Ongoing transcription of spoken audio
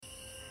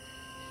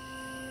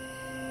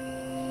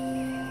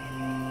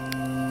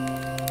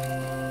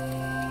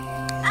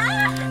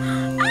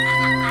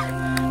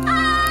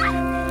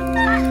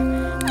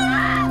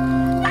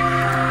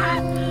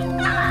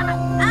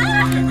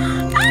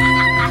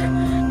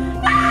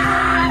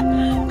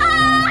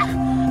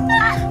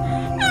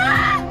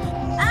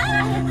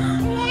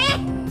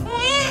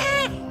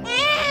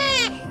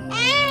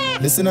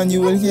Listen and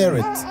you will hear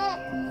it.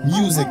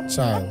 Music,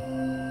 child.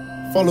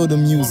 Follow the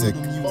music.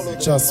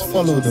 Just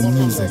follow the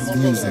music.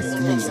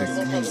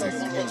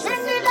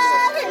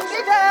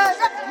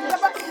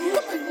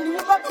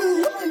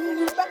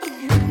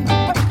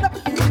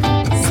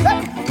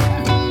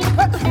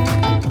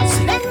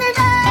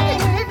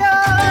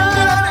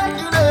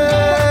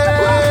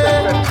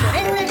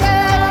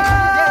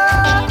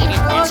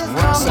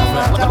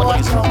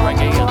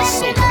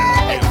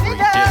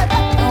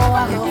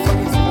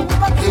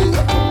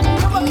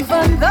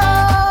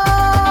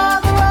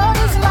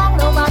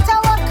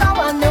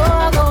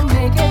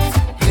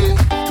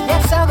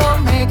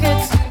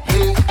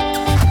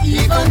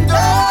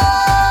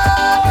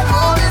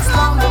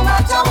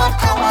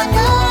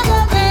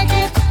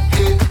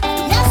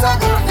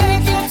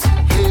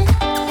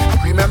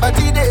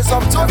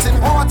 Of tossing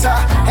water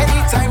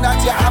anytime that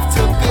you have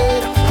to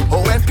bid.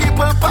 Oh, when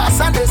people pass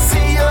and they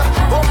see you,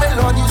 oh, my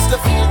Lord used to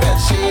feel that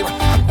shame.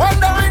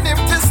 Wondering if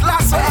this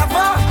lasts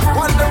forever,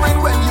 wondering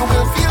when you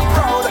will feel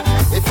proud.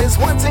 If it's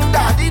one thing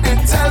that he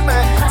didn't tell me,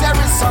 there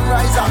is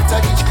sunrise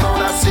after each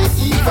cloud. I say,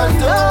 even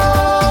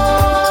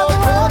though the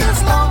road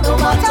is long, no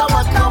matter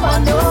what come, I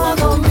know I'm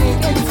gonna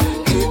make it.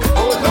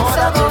 Oh Lord,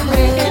 I'm gonna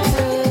make it.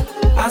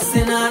 I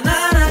say na na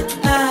na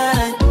na,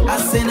 I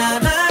say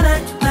na na na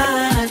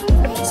na,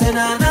 say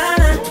na na.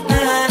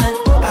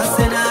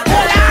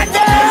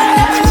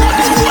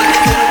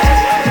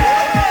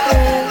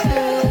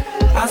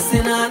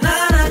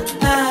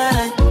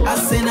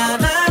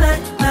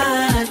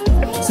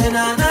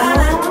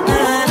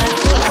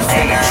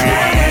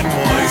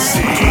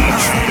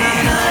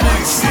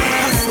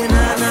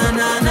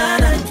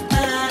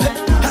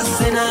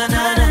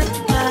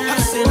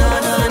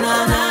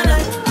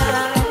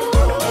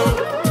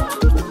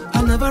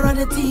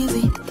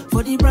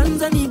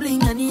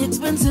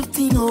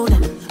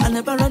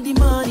 Never had the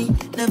money,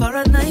 never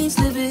had nice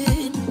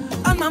living.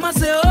 And mama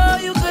say, oh,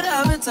 you could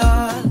have it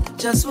all,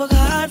 just work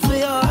hard for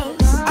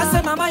yours. I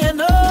said, mama, you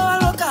know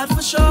I'll work hard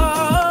for sure.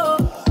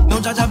 Now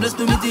Jaja blessed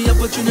me with the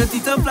opportunity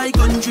to fly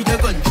country to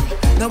country.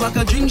 Now I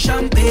can drink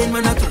champagne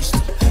when I thirst.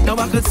 Now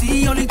I can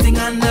see only thing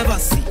I never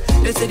see.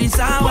 They say this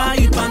how I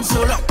eat man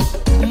so long.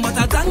 But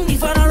I thank me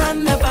for the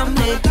run never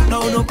made.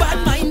 No, no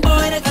bad mind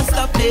boy, they can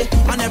stop me.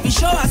 On every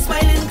show I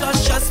smiling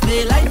cause trust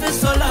me, life is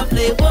so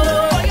lovely.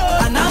 Whoa.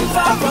 And I'm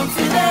far from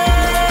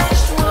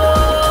finished,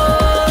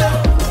 whoa.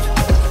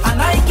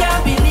 And I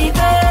can't believe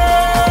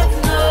it,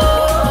 no.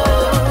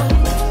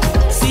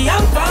 See,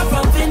 I'm far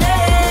from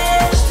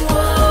finished,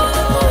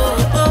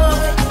 whoa.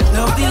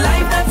 Love the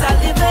life that I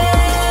live in,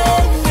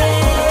 yeah.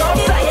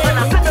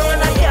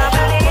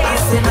 I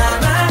say na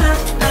na na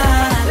na,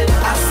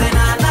 I say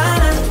na na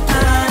na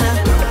na,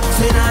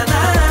 say na na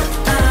na na,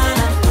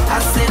 I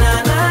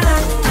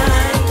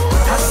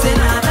say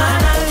na na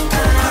na na,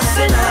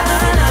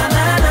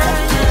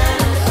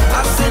 I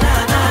say na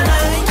na na,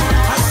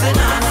 I say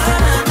na na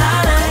na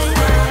na.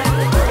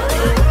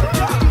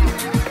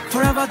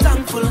 Forever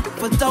thankful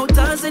for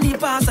doubters in the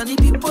past and the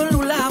people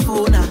who laugh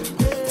on her.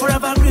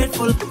 Forever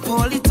grateful for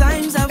all the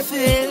times I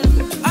failed.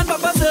 And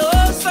Papa say,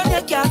 oh son,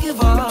 you can't give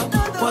up.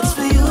 What's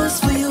for you is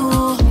for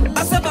you.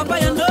 I said, Papa,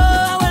 you know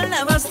I will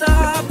never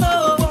stop,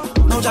 no.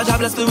 Now Jaja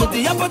blessed me with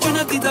the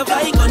opportunity to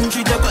fly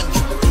country to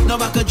country. Now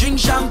I could drink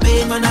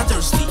champagne when I'm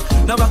thirsty.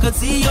 Now I could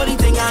see all the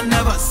thing I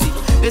never see.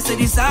 They say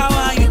this how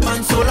I eat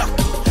man so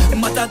lucky.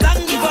 But I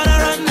thank you for the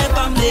run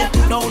never made.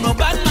 No, no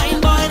bad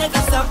mind boy, they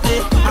can stop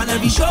me. And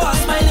every show I'm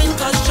smiling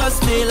cause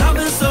trust me, love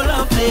is so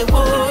lovely,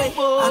 boy.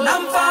 And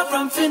I'm far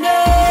from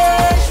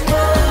finished, boy.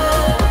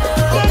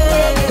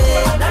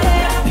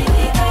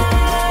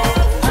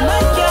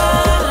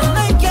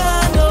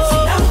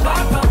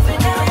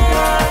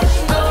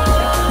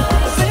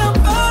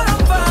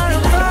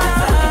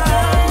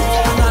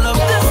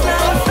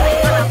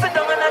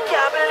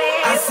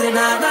 Na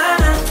na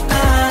na na,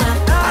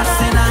 I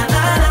say na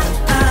na na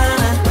na,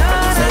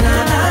 say na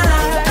na na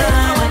na,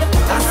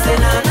 I say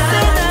na na na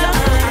na,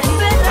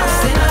 I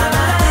say na na na,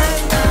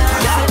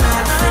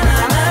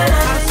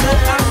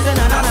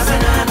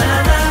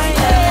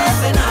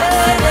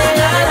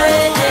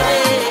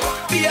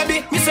 baby,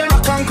 me say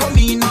rock and come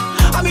in. I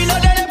mean, no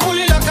they pull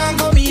it rock and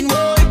come in.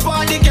 Boy,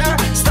 party girl,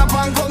 stop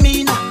and come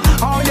in.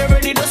 Are you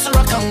ready to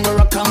rock and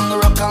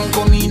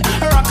come in,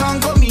 rock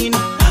and come in.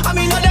 I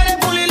mean, no they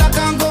pull it rock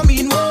and come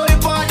in.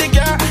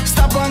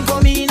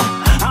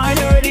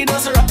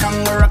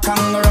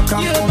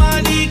 Your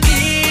body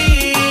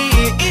clean,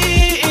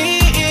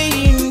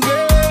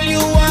 girl, you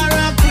are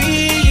a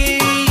queen.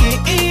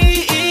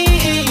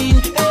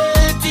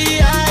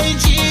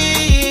 LTIG,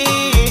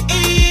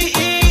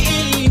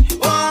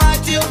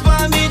 want you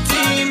for me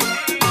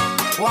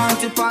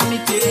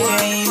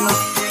team,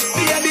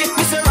 baby,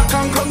 me say rock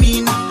and come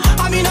in.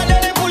 I mean, I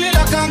dare pull it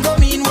rock and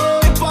come in.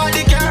 Boy,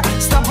 party girl,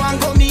 stop and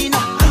come in.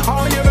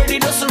 Are you ready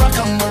to rock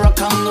and come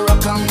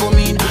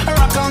in,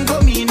 rock and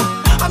come in.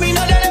 I mean,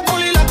 I dare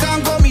pull it rock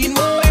and come in.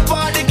 Boy,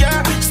 party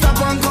girl,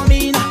 stop and come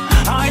in.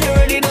 Are you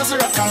ready to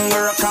rock and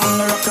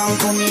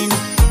come in?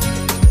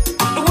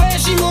 The way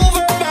she move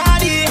her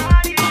body,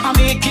 I'm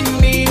making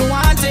me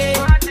want it.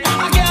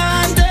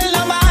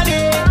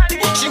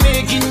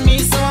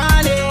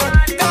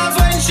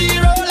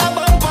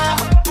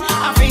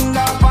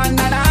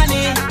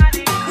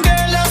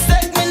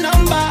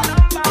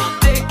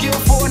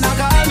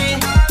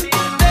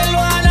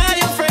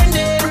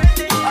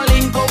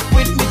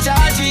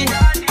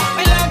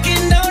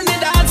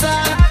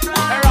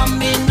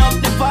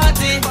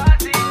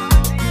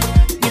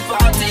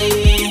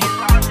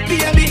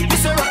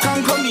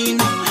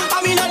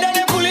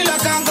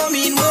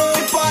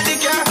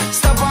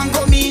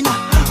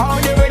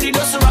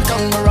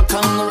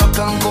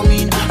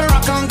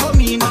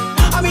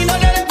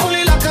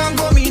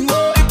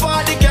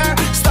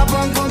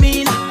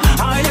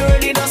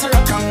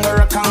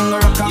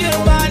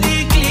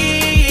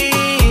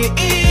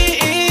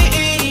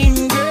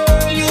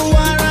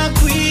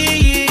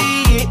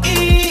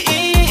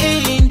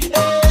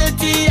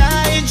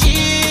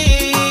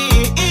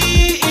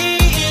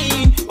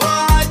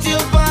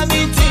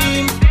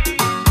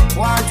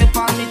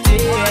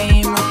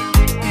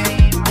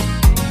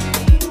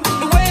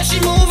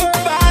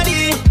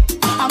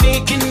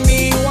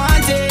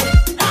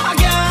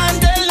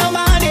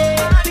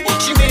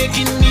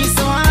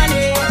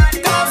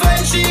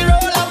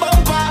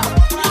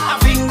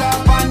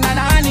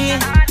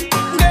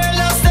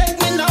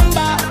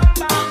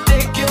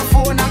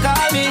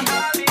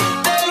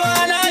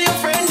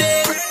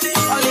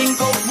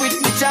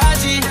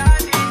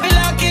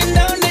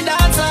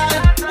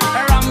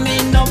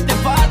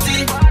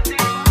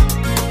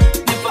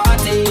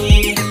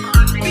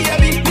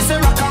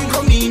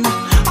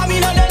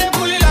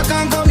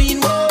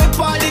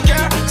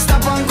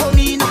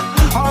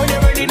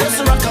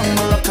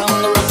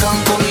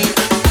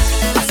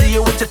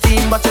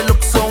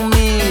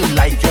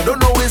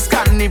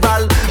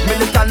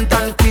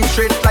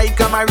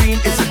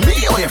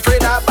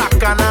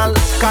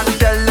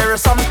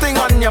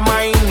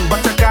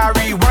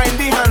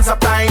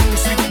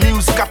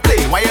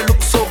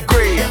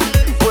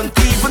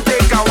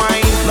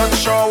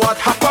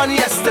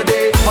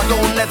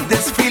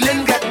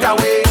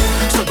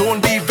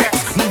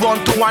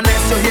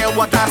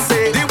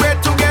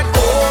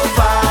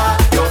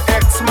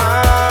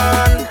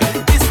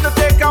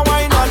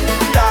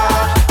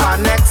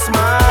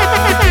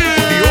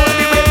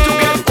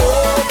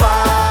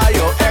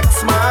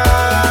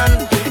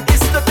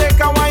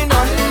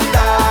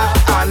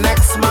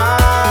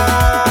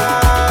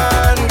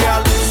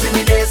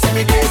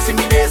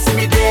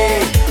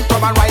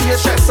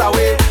 stress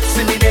away.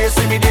 See me there,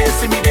 see me there,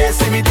 see me there,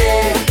 see me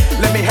there.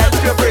 Let me help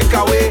you break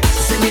away.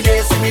 See me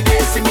there, see me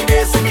there, see me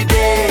there, see me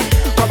there.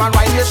 Come and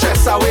wipe your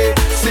stress away.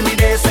 See me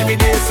there, see me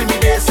there, see me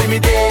there, see me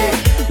there.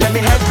 Let me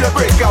help you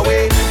break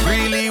away.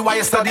 Really, why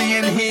you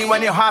studying here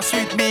when your heart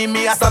sweet me?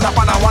 Me, I stand up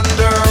and I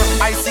wonder.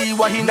 I see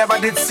what he never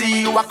did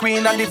see. You a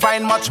queen and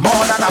divine, much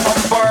more than a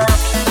bumper.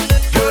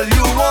 Girl,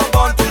 you were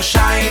born to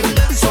shine.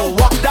 So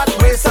walk that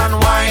waist and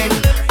wine.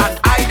 And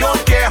I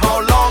don't care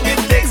how long it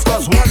takes,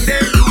 cause one day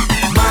you'll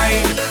be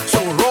mine. So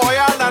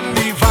royal and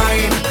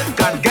divine,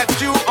 can't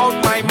get you out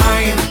my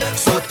mind.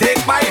 So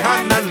take my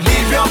hand and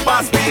leave your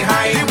past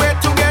behind. The way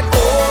to get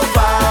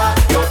over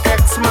your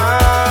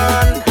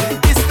ex-man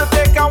is to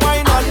take a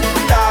wine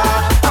under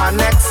an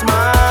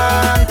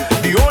ex-man.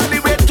 The only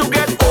way to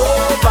get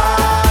over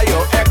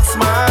your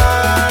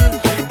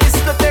ex-man is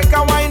to take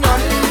a wine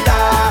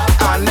under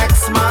an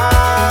ex-man.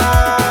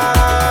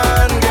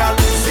 Girl,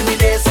 see me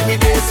there, see me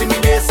there, see me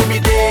there, see me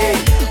there.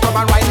 Come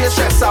and wipe your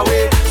stress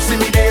away. See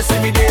me there, see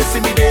me there, see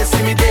me there,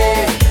 see me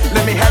there.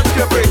 Let me help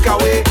you break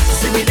away.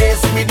 See me there,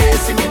 see me there,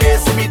 see me there,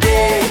 see me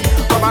there.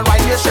 Come and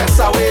wipe your stress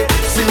away.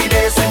 See me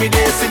there, see me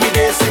there, see me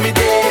there, see me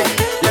there.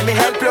 Let me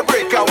help you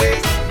break away.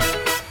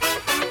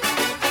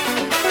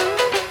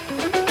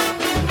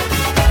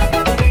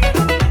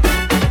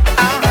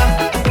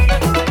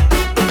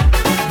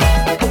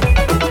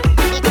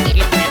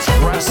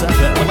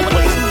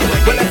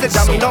 Well, it's a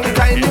damn long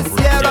time this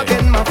year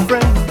again, my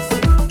friends.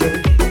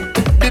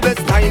 The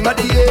best time of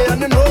the year,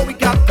 and you know we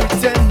can't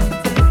pretend.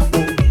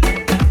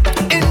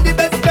 In the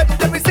best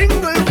steps every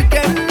single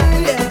weekend,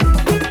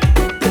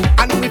 yeah.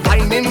 And we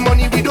finding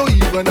money we don't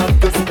even have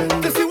to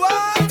spend. To see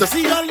what? To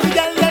see all the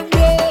girls them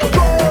go.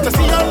 To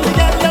see all the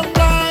girls them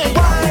grind.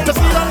 To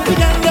see all the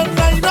girls them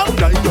grind up.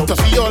 To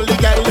see all the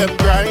girls them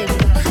grind.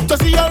 To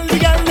see all the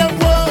girls them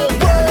work.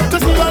 To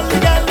see all the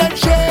girls them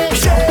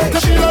shake. To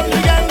see all the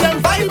girls them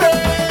vibrate.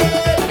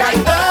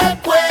 Like that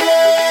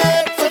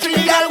way. So see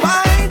the girl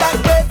wine that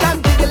way and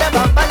jiggle a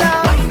bambana.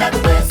 Wine that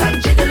way and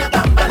jiggle a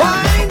bambana.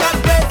 Wine that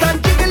way and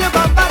jiggle a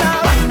bambana.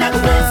 Wine that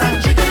way and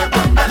jiggle a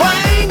bambana.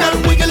 Wine and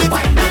wiggle it.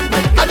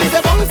 And it's a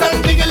bounce and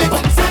jiggle it.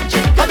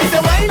 And it's a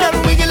wine and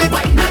wiggle it.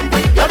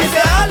 And it's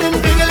a all in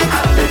jiggle it.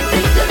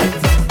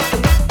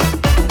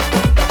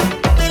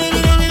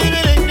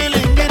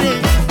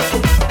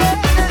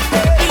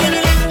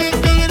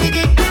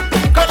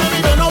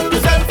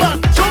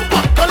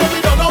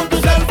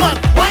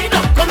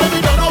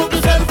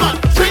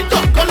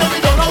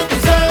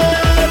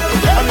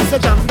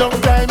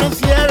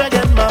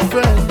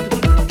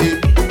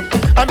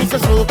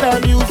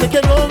 Music,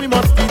 you know we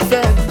must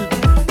defend.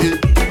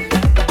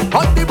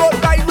 On the boat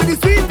ride with the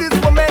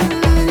sweetest woman,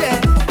 yeah.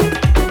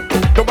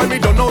 The one we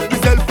don't know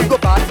ourselves, we go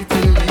party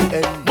till the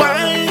end.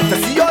 Wine, to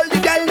see all the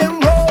girls them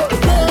roll, to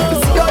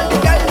see all the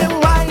girls them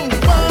wine,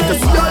 to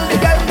see all the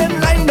girls them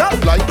line up,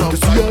 to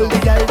see all the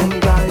girls them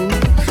grind,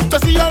 to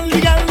see all the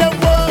girls them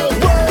roll,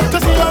 to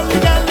see all the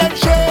girls them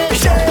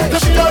shake, to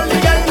see all the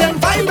girls them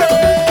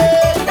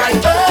vibrate.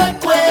 Like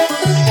earthquake.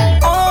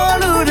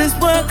 All who just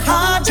work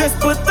hard, just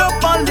put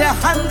up all their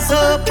hands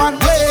up and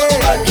play.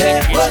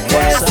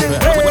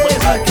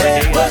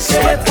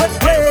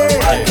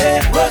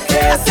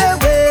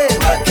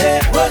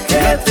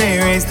 Let they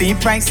raise the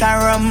price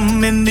of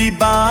rum in the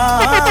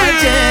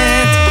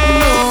budget.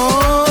 No,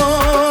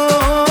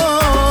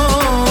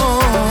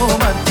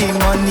 but the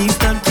money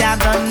still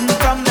gathered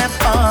from their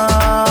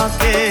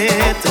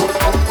pocket.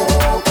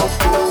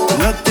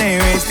 Look, they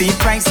raise the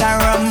price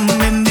of rum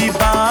in the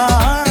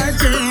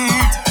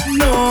budget.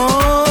 No,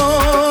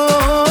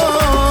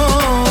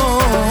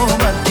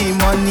 but the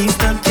money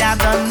still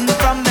gathered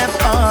from their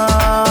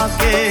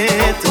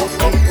pocket.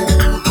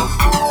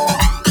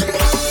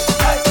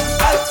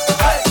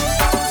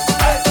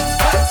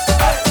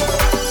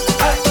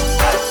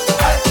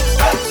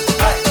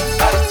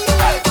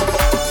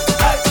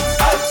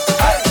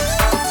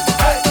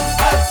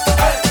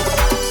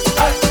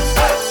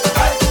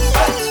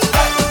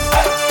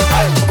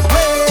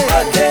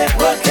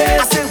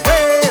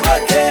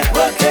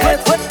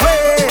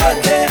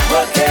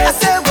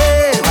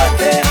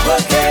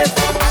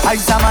 I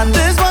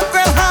Samantha's work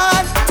real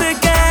hard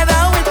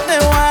together with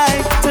their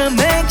wife to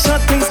make sure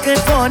things good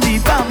for the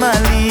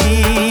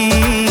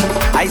family.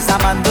 I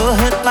Samantha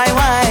hurt my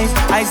wife,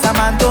 I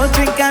Samantha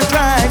drink and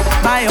drive.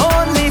 My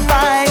only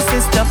vice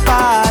is the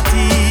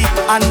party.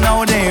 And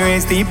now they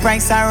raise the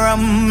price of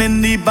rum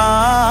in the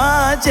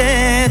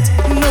budget.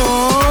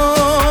 No,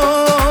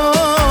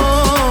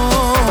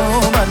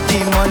 but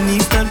the money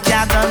still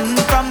gathered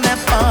from their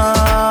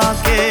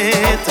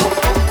pocket.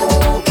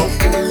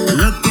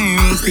 Look, they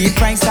raise the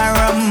price of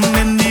rum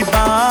in the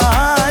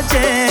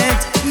budget.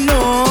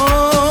 No,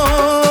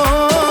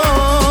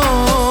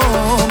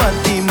 but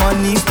the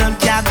money still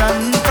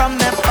gathered from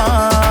their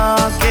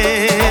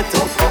pocket.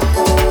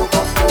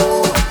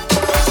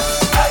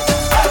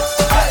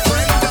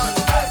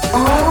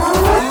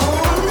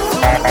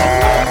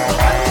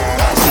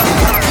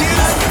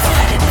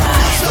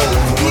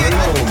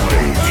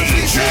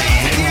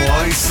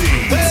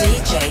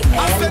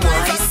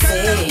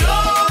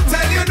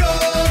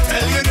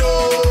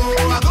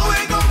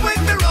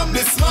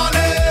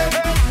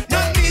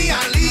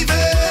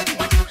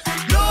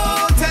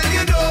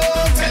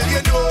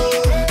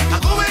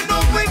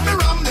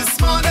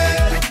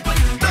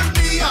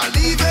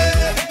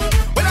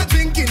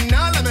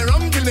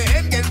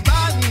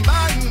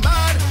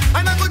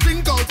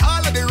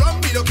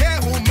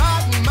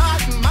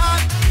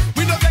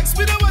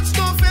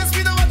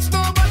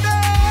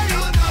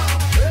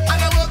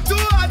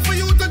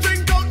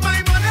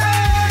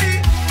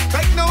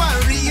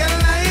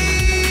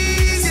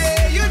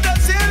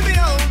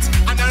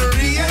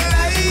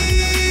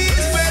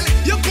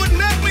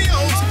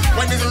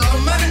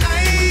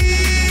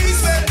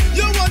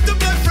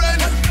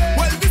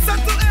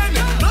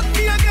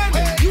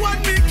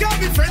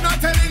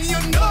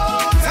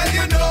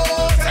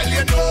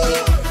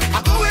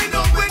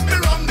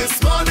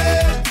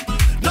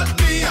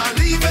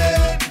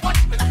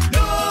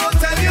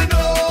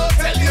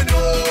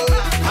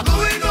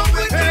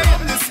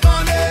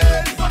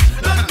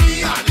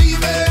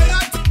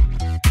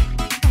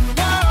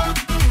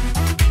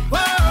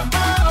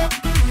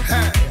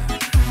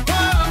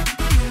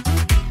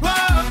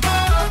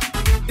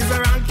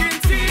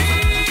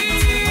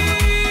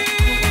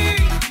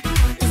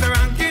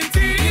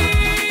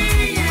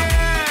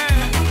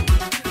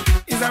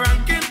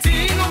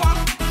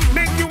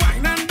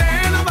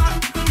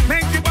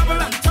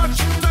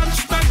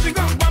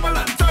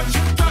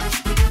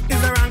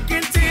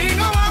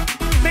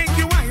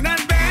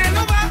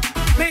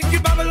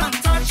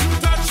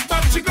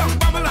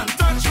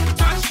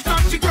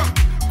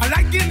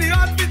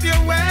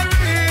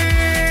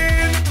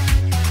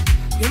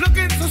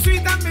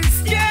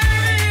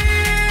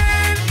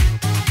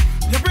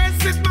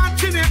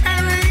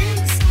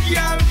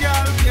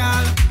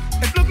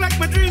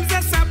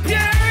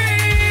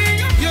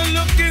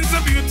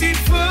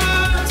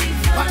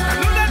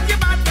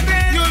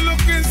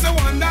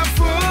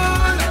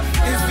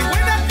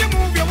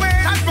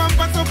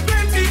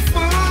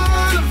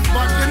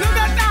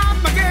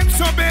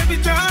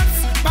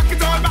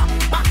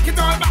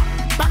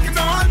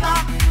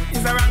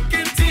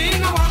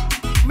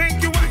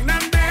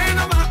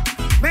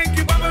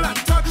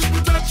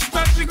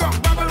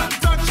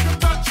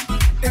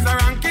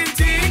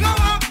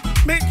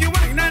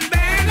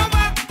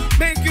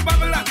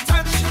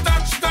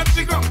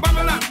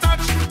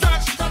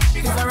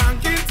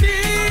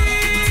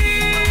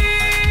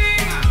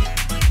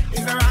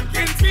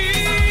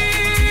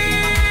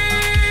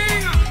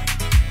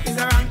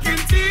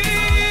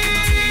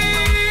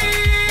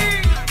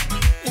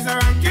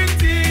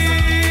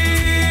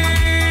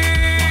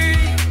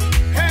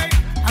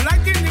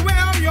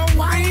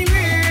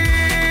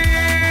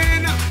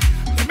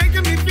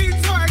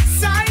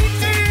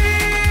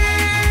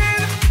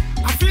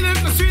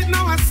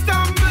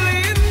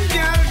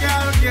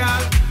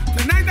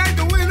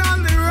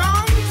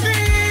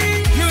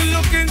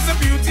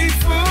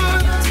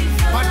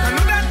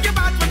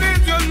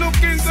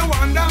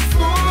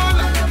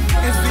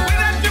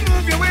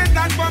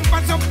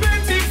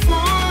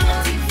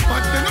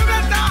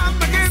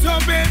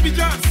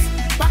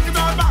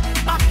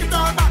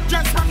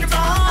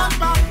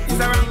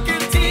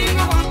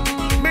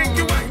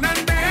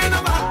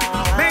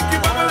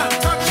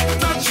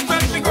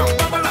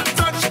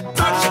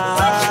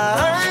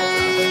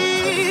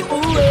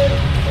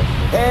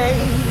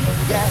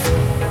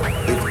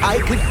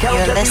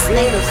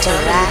 listening to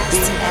Ras.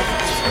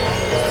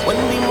 When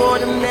we more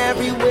than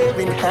everywhere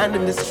in hand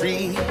in the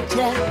street,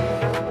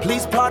 yeah.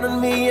 Please pardon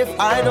me if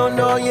I don't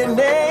know your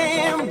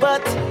name,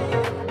 but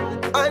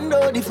I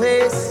know the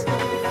face.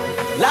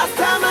 Last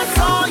time I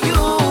saw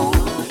you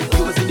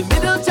was in the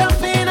middle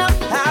jumping up,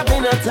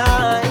 having a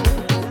time.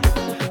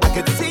 I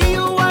could see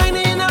you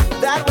winding up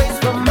that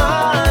waist from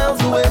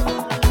miles away.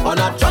 On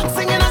our truck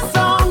singing a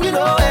song, you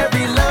know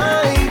every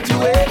line to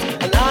it.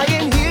 And I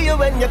can hear you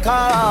when you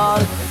call.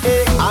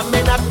 Hey, I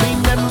may not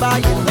remember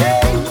your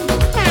name,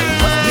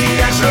 but me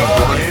I know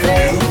the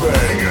face.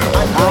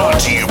 Brought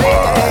to you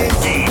by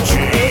DJ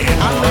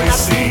I may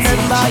not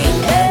remember your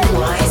name,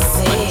 but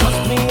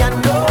trust me I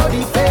know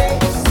the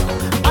face.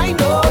 I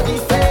know the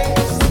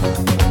face.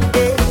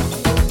 Hey,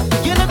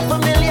 you look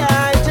familiar,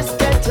 I just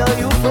can't tell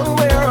you from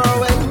where or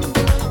when.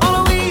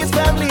 All we is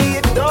family,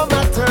 it don't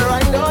matter.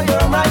 I know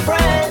you're my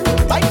friend.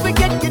 Might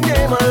forget your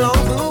name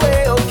along the way,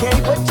 okay?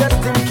 But just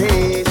in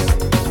case,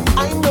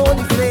 I know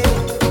the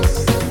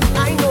face.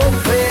 I know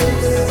the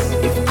face.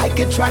 If I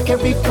could track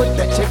every foot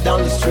that chick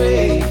down the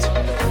street,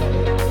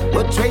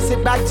 we'll trace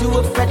it back to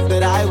a fete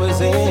that I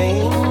was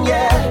in,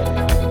 yeah.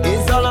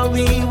 It's all on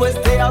me was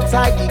stay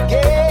outside the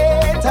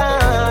gate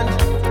and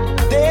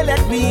they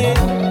let me in.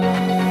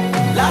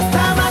 Last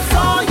time I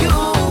saw you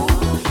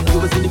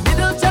was in the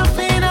middle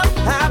jumping up,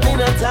 having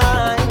a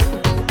time.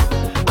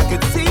 I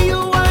could see you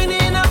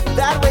winding up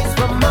that waist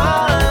from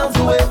miles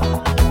away.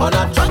 On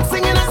our truck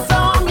singing a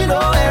song, you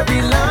know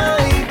every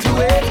line to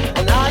it.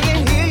 And I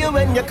can hear you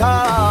when you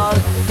call.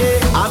 Yeah,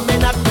 I may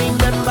not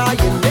remember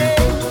your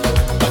name,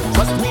 but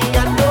trust me,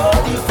 I know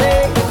the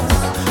face.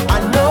 I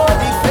know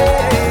the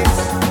face.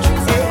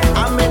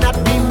 Yeah, I may not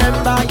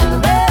remember your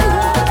name,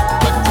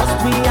 but trust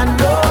me, I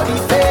know the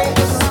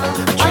face.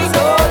 I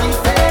know the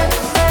face.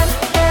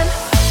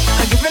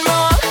 I give it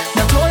more,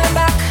 not holding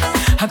back.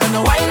 I'm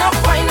gonna wind up,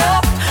 wind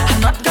up. I'm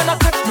not gonna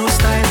cut no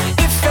style.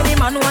 If any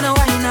man wanna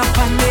wind up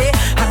on me,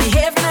 I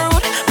behave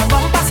rude, my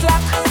bumper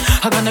slack.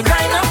 I'm gonna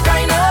grind up,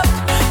 grind up.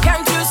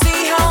 Can't you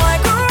see how I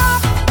grew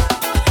up?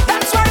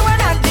 That's why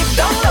when I dip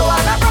down low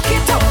and I rock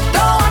it up,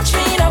 don't watch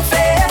me in the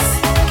face.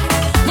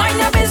 Mind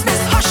your business,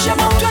 hush your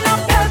mouth when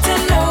I'm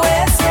pelting the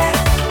waist,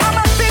 yeah. I'm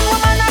a big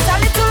woman, not a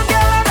little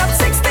girl, I'm not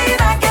 16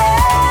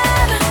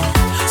 again.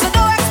 So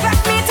don't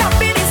expect me to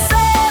be the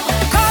same,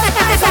 'cause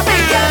I'm a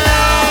big girl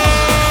now.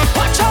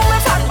 Watch how my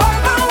fat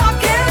bumper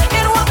walking,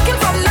 it walking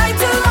from night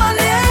till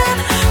morning.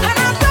 And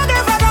I'm not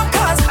ever wrong,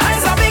 'cause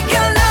I'm a big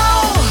girl now.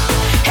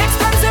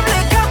 Expensive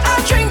liquor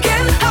I'm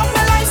drinking, have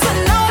my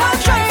license now I'm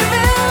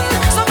driving.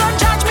 So don't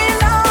judge me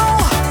now.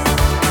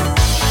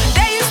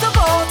 They used to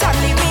go out and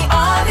leave me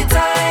all the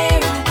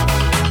time.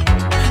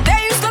 They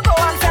used to go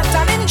and fest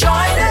and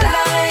enjoy the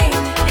line.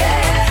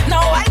 Yeah.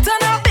 Now I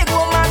turn a big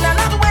woman and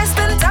not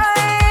wasting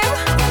time.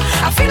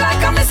 I feel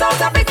like I miss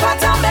out a big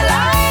part of my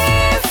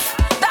life.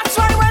 That's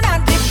why when I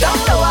dip down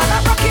low and I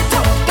rock it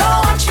up, don't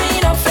watch me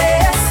in the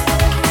face.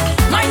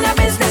 Mind your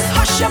business,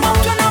 hush your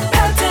mouth when I'm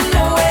pelting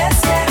the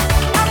waist, yeah.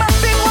 I'm a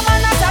big woman,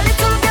 not a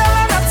little girl,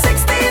 I'm not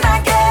 16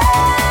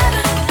 again.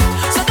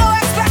 So don't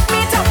expect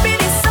me to be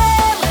the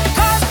same,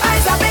 'cause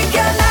I's a big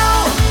girl now.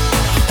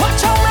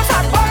 Watch how my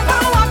fat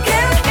bumper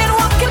walking, it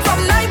walking from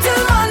night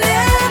till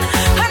morning.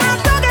 And I'm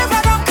not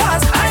ever wrong,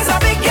 'cause I's a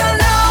big girl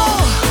now.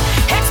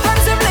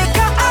 Expensive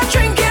liquor I'm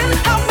drinking,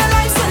 have my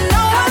license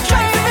now I'm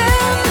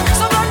driving.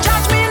 So don't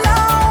judge me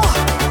now.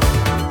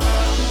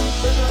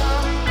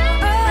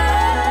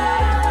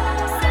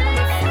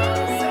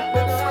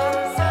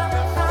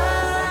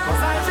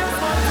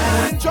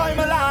 enjoy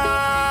my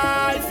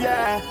life,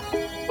 yeah.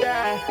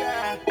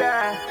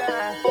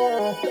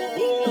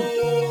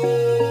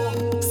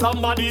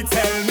 Somebody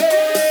tell me,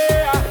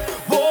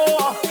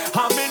 whoa,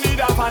 I'm in need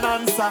of an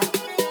answer.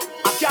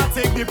 I can't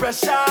take the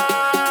pressure.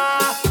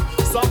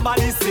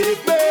 Somebody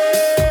save me,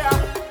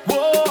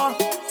 whoa,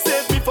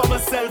 save me from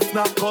myself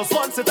now. 'Cause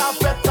once it I've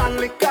bet and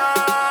liquor,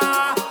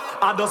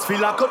 I just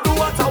feel I could do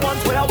what I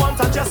want, where I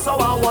want, and just how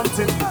I want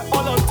it.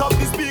 All on top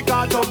the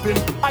speaker jumping,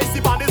 I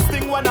see by this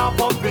thing when I'm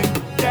pumping,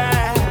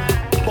 yeah.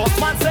 Boss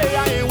man say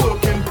I ain't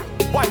working,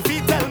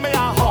 wifey tell me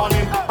I'm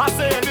horny. I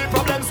say any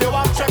problems you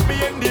have, check me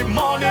in the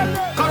morning.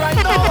 'Cause right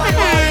now I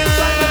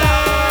enjoy my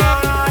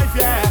life,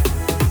 yeah.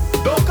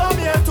 Don't come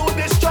here to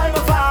destroy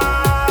my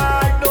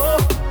vibe, no.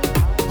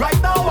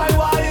 Right now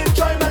I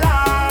enjoy my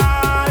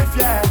life,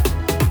 yeah.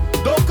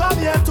 Don't come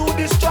here to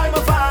destroy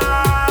my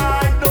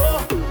vibe, no.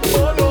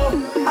 Oh no,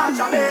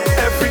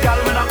 every girl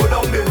when I go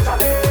down there,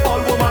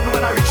 all woman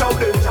when I reach out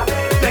there.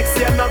 Next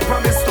year not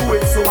promise to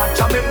it, so I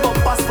jam in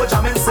bumpers for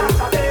jamming say.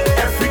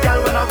 Every girl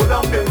when I go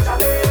down there,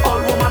 all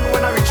woman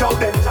when I reach out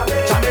there.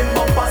 Jam in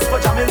bumpers for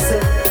jamming say,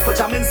 for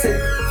jamming say,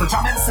 for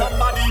jamming say.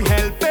 Somebody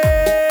help me,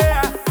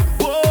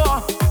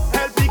 whoa,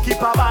 help me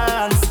keep a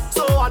balance,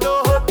 so I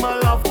don't hurt my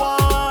loved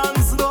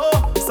ones, no.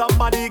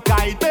 Somebody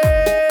guide me,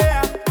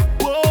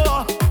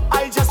 whoa,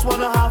 I just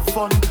wanna have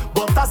fun,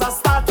 but as I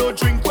start to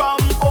drink rum,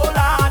 oh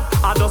lord,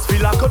 I just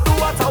feel I could do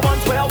what I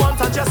want, where I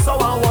want, and just how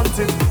I want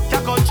it.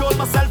 Can't control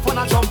myself when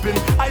I'm jumping,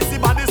 I see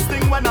by this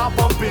thing when I'm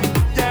pumping,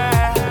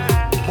 yeah.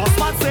 Boss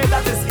man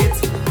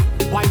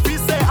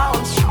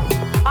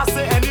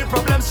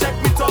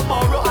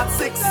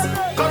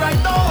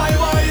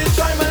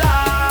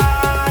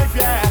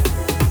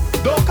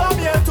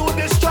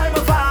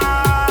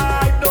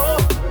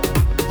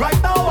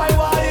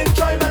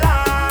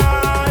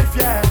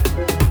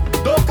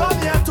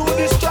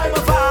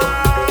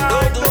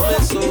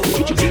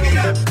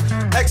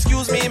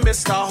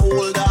Mr.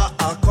 Holder,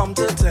 I come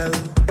to tell.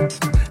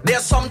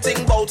 There's something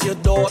about your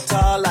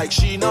daughter, like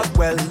she not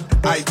well.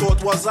 I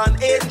thought was an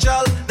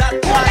angel that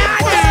I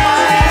was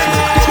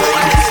mine.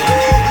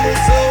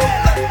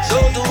 So,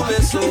 don't do me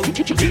so.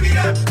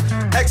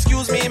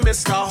 Excuse me,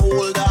 Mr.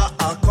 Holder,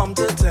 I come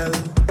to tell.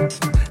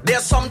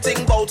 There's something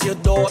about your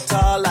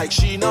daughter, like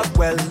she not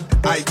well.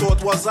 I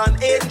thought was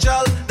an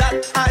angel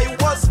that I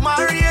was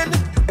marrying.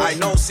 I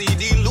now see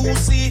the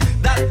Lucy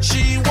that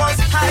she was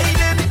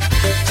hiding.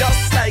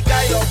 Just like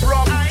I love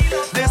rum,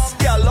 this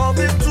girl love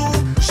it too.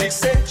 She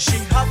said she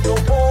have no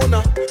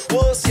owner,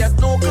 worse yet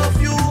no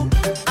curfew.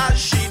 As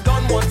she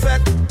done one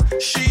vet,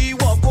 she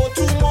walk go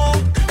two more.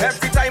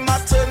 Every time I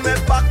turn my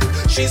back,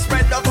 she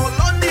spread out all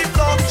on the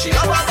floor. She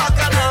love her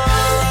bacchanal.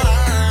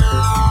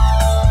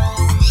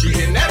 She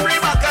in every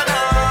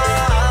bacchanal.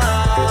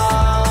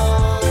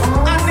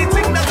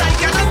 Anything that I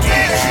cannot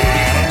take,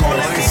 people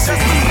calling me just to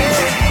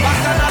say.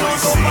 Bacchanal on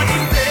somebody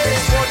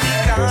place for the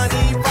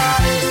carnival.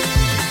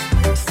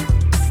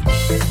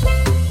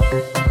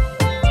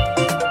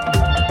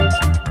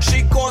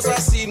 She cause a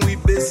scene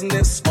with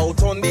business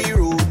out on the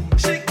road.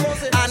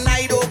 And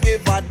I don't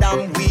give a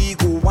damn, we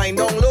go wind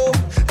down low.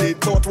 They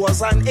thought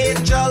was an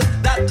angel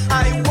that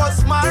I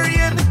was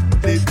marrying.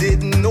 They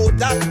didn't know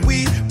that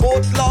we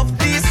both love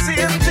the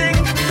same thing.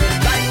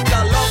 Like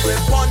I love it,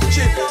 punch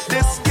it.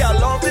 This girl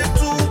love it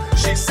too.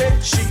 She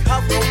said she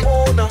have no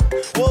owner,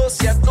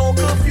 worse yet no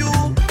curfew.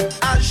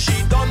 As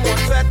she done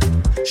one vet,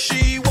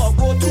 she walk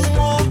go two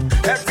more.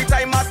 Every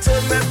time I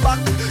turn my back,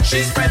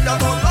 she spread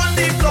out all on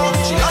the floor.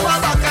 She have a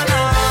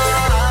bacchanal.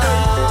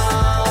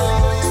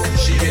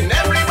 She in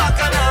every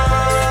bacchanal.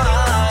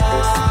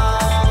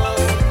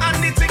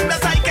 Anything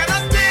that I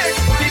cannot take,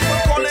 people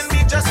calling me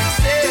just to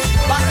stay.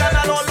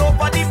 Bacchanal all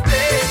over the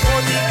place for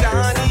the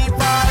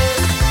carnival.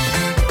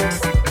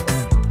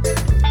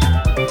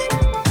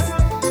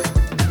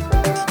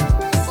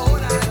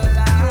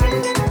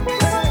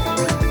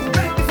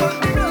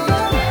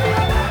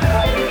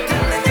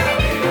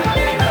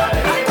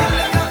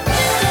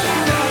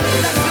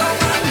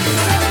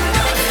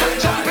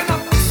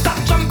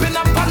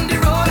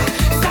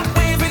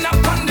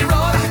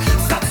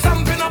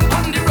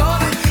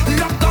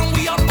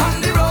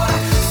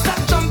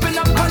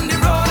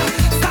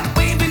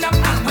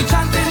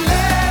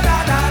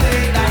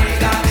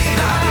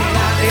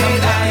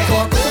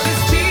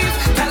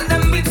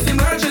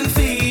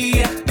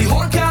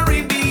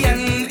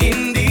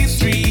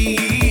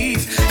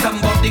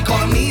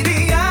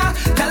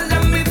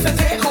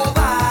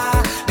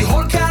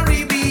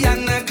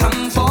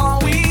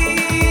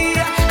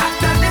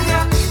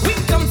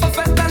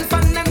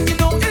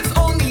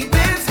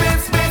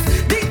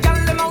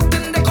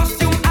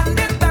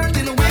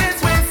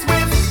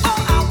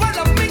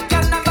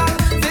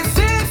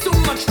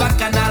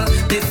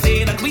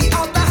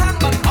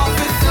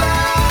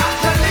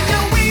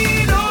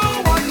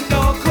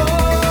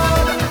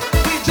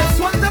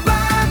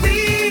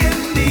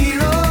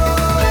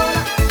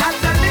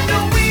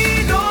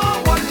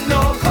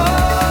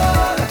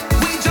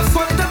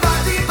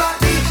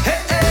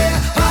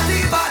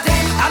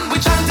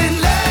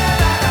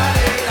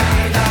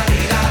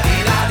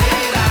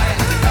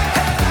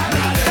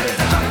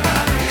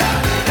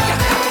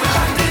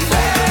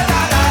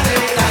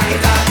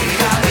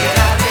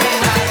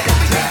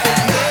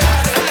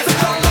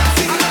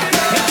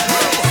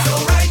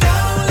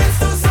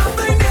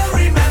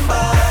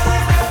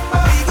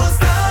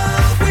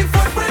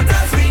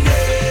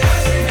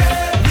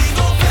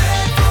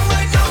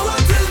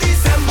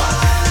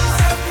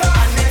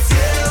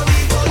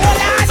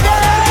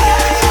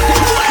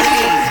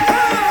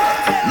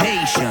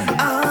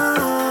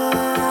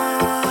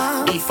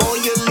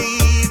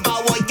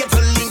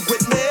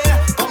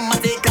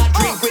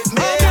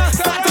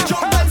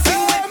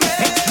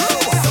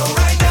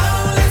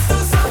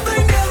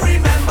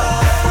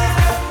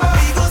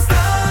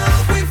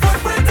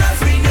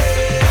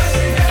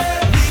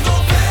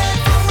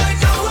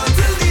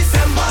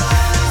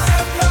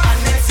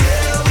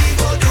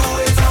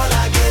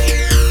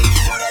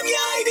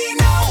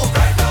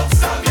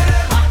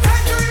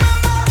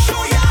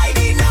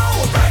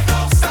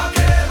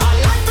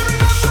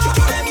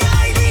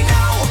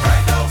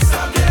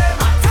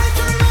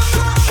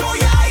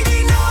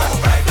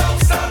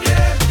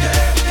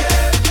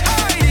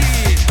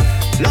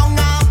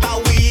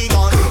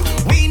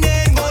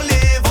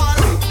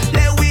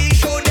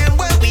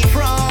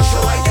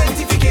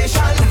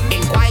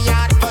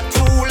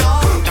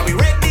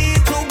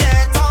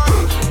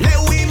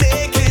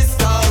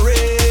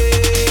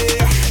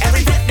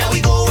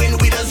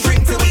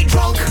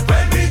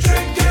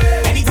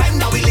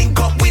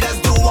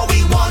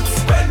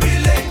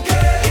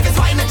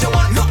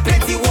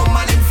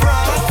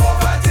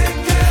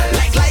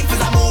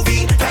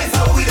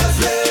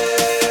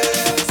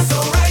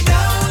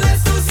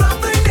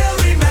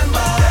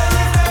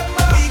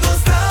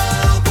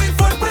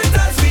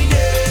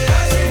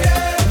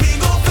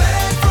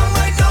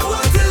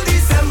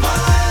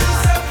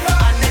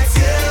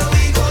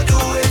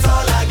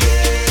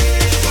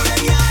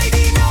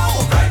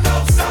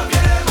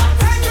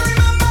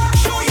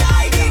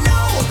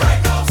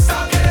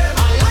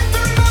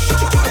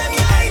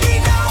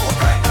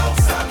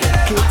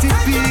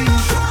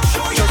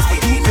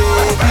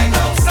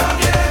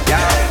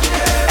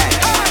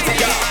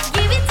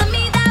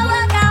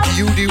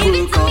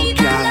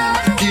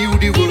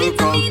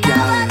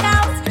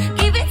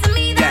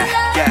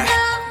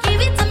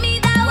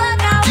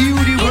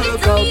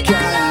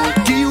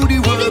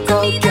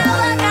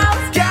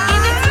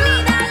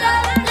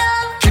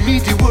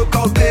 work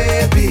out,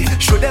 baby.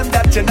 Show them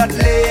that you're not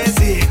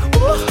lazy.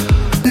 Ooh,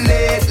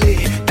 lately,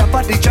 that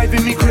body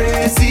driving me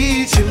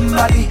crazy. Gym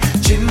body,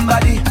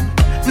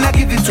 not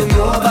give it to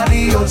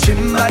nobody. Oh,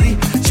 gym body,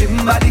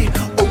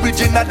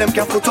 original them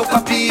can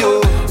photocopy.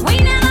 Oh, we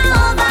never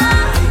over.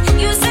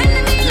 You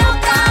send me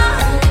loca.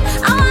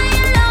 I want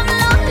your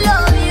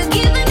love. You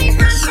giving me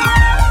pressure.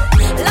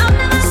 Love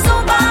never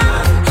sober.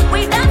 We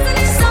dancing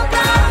in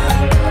soca.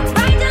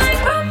 Right like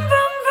brum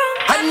brum brum.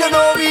 And you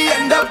know we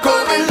end up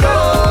going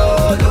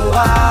low,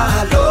 lower,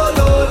 low,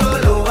 low, low,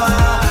 lower,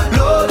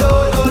 low,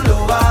 low,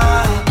 lower,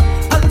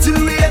 until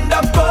we end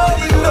up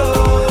going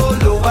low,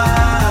 lower,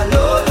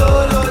 low, low,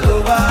 low,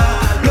 lower,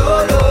 low,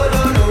 low,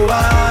 low,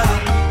 lower,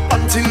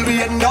 until we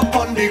end up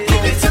on the ground.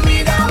 Give it to me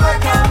that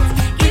workout,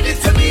 give it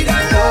to me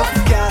that love,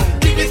 girl.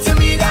 Give it to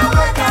me that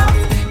workout,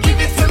 give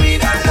it to me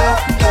that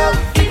love, love.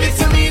 Give it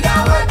to me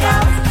that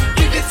workout,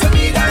 give it to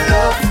me that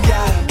love,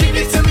 girl. Give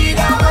it to me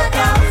that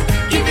workout,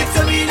 give it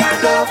to me that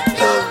love,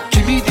 love.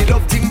 Give me the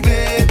love thing,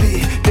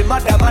 baby. The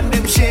madam and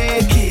them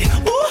shaky.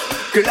 Ooh,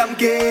 girl, I'm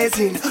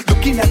gazing.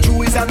 Looking at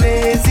you is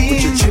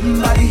amazing.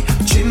 Gym body,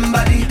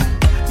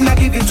 not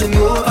give it to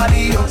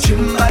nobody. Oh,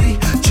 gym body,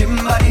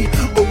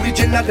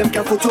 original them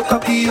can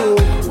photocopy. Oh,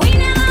 We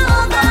never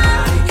over.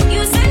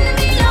 You send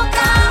me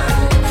loca.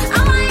 I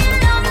want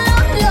your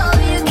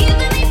love. You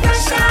giving me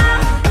pressure.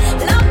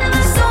 Love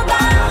never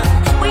sober.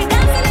 We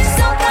dancing in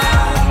soca.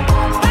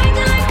 Right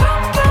like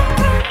brum brum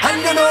brum. and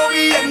you know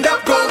we end up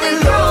going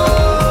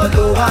low,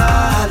 lower,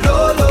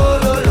 low, low,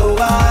 low,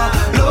 lower,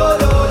 low,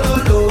 low, low,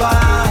 lower,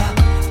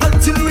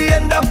 until we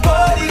end up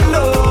going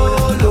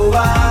low,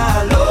 lower,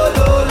 low,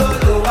 low, low,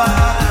 lower,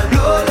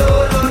 low, low,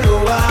 low,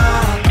 lower,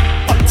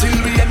 until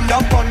we end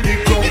up on the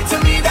ground. Give it to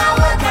me that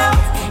workout,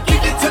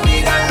 give it to me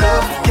that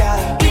love, yeah.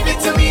 Give it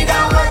to me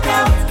that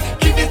workout,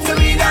 give it to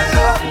me that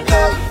love,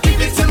 love.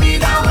 Give it to me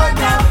that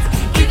workout,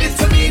 give it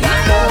to me that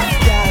love,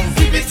 yeah.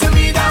 Give it to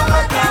me that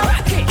workout,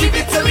 give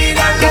it to me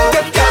that love,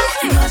 yeah.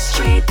 Must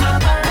treat my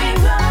body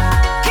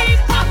right.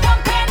 Keep on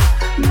pumping.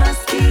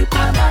 Must keep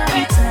my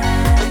body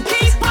tight.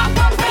 Keep on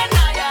pumping.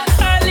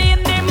 Early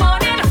in the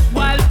morning,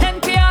 while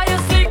NPR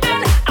is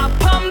sleeping, I'm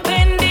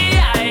pumping the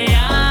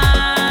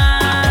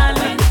iron.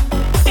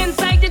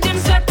 Inside the gym,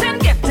 sweating,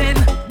 getting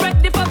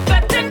ready for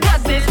betting.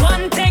 'Cause there's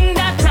one thing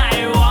that I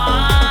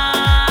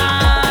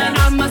want.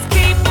 I must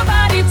keep my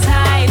body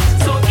tight.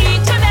 So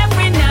each and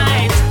every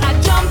night, I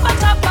jump on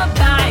top of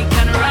bike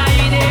and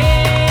ride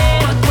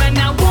it. But when I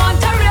want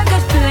a real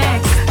good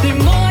flex, the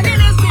morning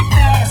is the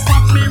best.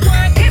 Watch me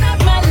working up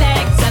my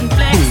legs and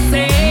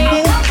flexing.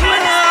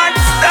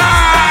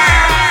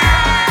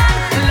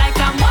 Like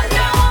I'm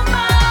Wonder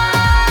Woman.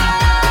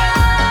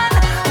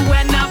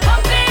 When I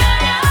pump the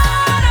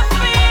iron, I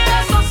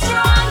feel so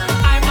strong.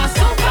 I'm a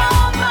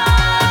superwoman.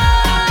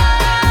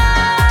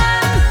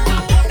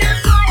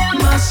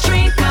 Must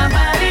treat my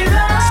body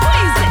right.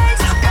 Squeeze it.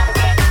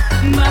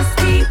 Must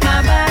keep my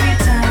body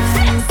tight.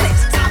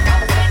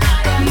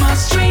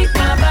 Must treat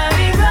my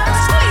body right.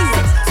 Squeeze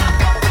it.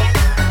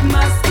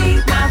 Must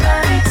keep my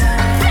body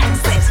tight.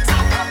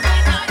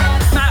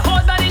 My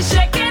whole body's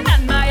shaking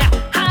and my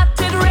heart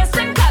is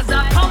racing 'cause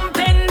I'm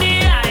pumping the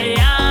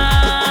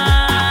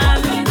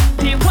iron.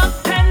 The work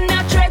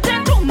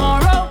penetrating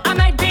tomorrow. I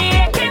might be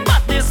aching,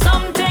 but there's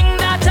something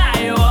that I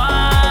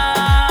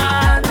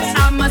want.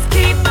 I must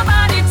keep my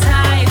body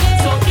tight.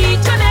 So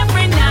each and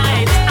every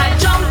night, I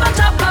jump on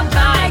top of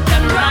bike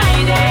and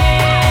ride it.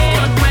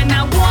 But when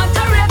I want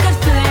a real good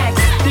flex,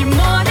 the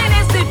morning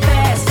is the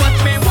best. Watch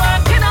me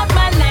working up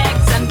my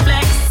legs and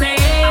flexing.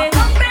 I'm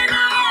pumping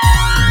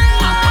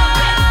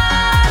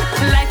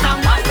like I'm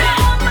Wonder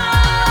Woman.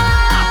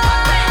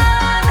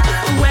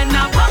 When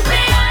I pump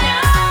the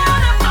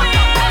iron, I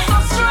feel so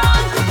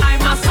strong.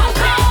 I'm a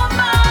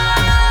superwoman.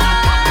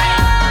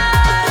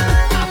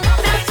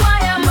 That's why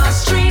I must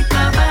treat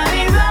my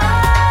body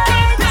right.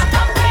 Keep it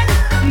pumping.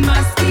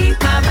 Must keep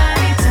my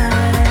body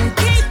tight.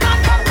 Keep on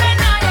pumping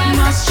iron.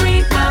 Must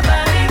treat my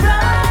body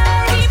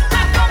right. Keep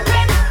on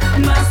pumping.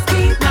 Must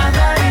keep my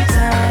body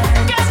tight.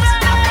 Get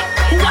ready.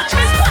 Watch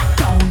me squat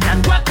down and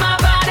work my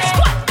body.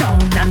 Squat down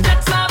and flex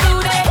my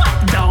booty. Squat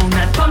down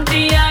and pump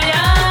the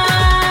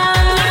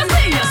iron. Let me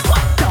see you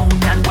squat down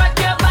and work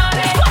your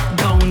body. Squat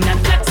down and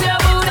flex your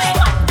booty.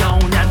 Squat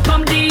down and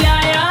pump the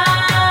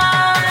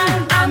iron.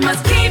 I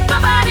must keep my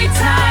body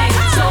tight.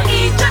 So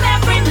each and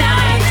every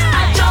night,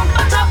 I jump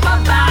on top of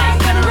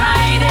bike and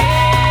ride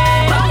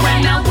it. But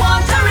when I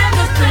want a real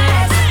good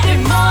flex, the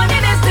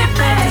morning is the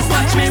best.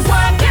 Watch me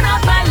working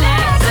up my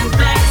legs and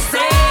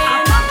flexing.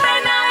 I'm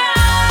pumping iron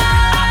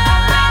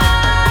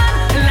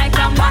like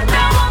I'm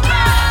Wonder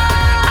Woman.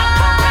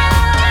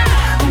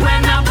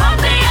 When I pump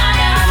the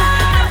iron,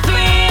 I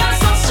feel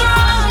so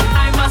strong.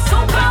 I'm a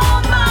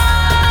superwoman.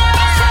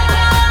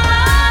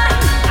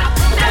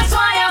 That's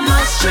why I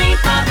must treat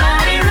my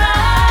body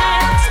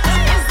right.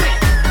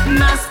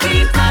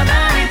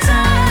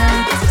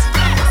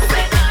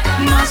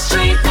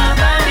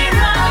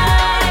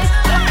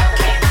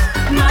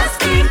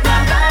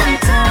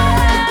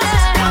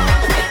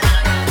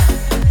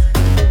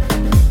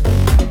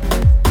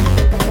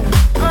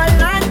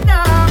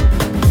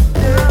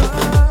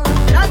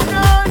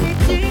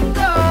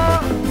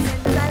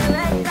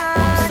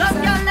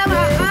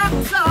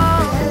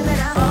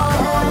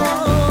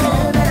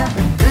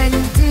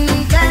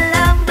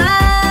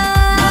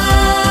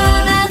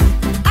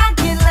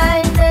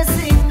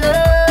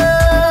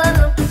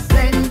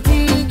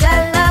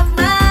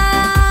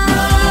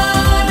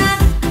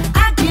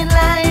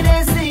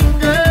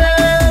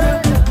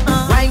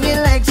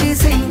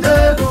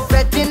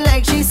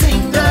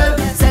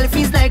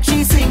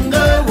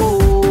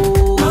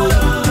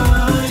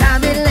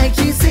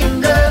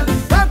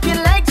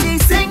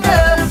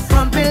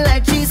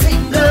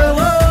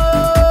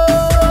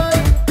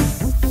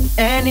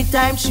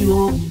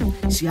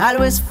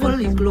 always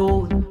fully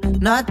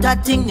clothed, not a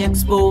thing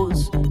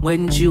exposed.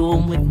 When she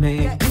home with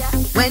me,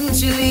 when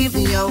she leave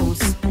the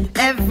house,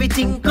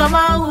 everything come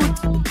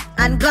out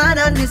and gone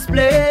on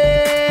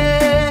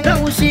display.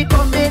 Now she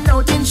coming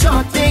out in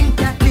short thing,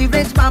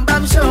 cleavage bam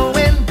bam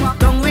showing,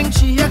 long ring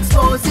she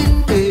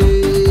exposing me.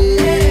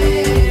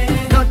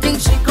 Nothing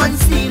she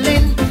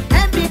concealing,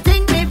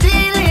 everything me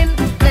feeling.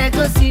 Glad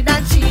to see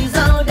that she's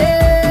out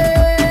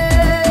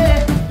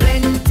there.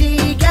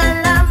 Plenty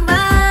gal a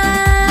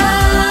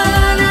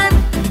man and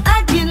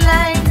acting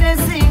like a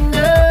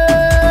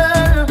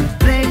single.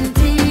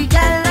 Plenty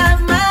gal a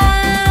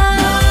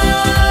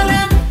man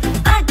and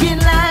acting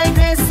like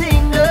a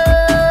single.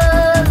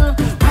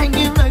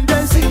 Hanging like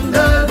the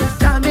single,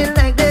 jamming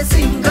like the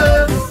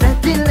single,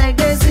 acting like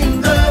the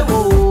single.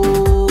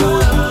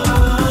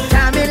 Oh,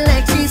 jamming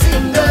like she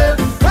single,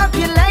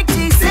 walking like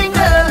she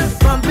single,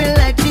 bumping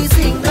like she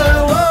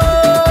single. Oh.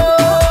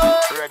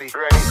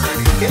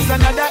 It's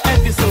another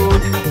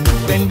episode.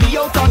 When we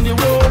out on the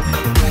road,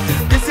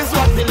 this is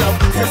what we love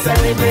to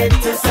celebrate,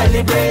 to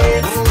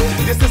celebrate.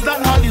 This is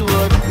not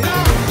Hollywood.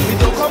 We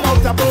don't come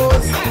out of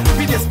pose.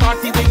 We just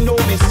party with no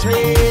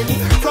restraint.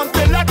 From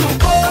pillar to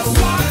post,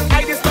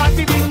 I just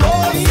party with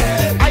most.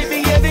 I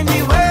behave in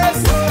the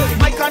worst.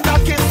 My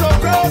conduct is so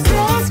gross,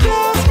 gross,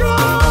 gross,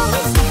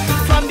 gross.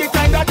 From the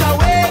time that I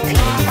wake,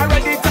 I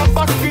ready to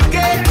bust the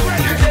gate.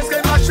 Just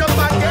get mash up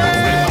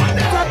again.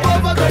 Top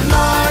over good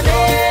morning.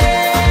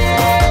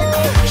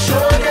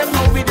 Show them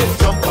how we just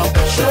jump up.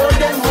 Show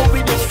them how we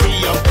just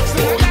free up.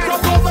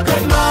 Drop over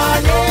good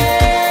morning.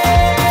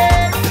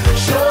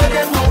 Show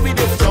them how we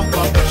just jump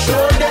up.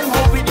 Show them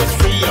how we just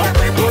free up.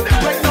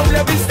 Right now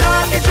let me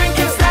start the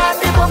drinking, start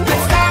the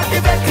bumping, start the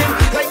betting.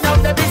 Right now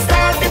let me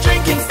start the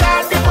drinking,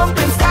 start the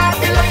bumping, start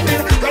the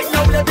lightning. Right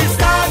now let me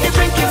start the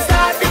drinking,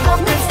 start the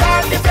bumping,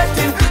 start the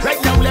betting.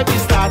 Right now let me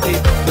start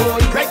it. Oh,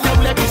 right now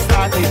let me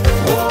start it.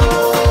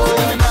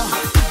 Oh,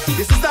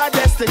 this is our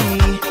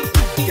destiny.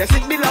 Yes,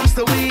 it belongs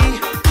to we.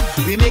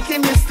 We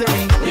making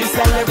history. We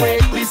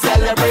celebrate, we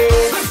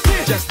celebrate.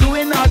 Just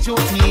doing our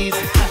duties,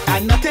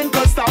 and nothing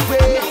can stop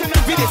it.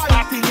 We just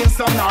partying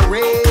some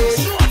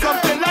rage. From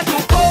pillar to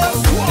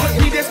post,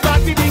 we just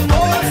party the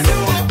most.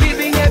 We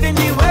behaving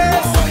the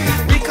worst.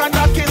 We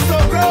conduct it so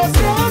gross,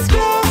 gross,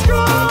 gross,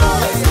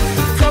 gross.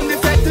 From the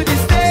set to the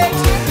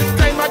stage,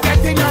 time I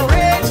get in a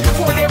rage.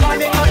 For the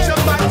money, I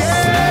jump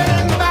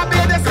again.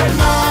 Barbados and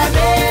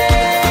morning.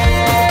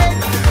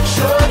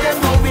 Show them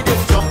how we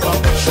just jump up.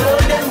 Show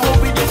them how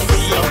we just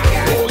free up.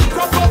 Oh,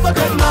 drop over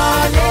good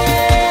morning.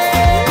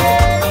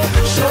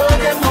 Show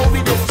them how we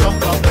just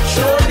jump up.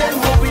 Show them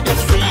how we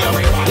just free up.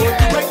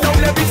 Right now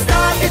let me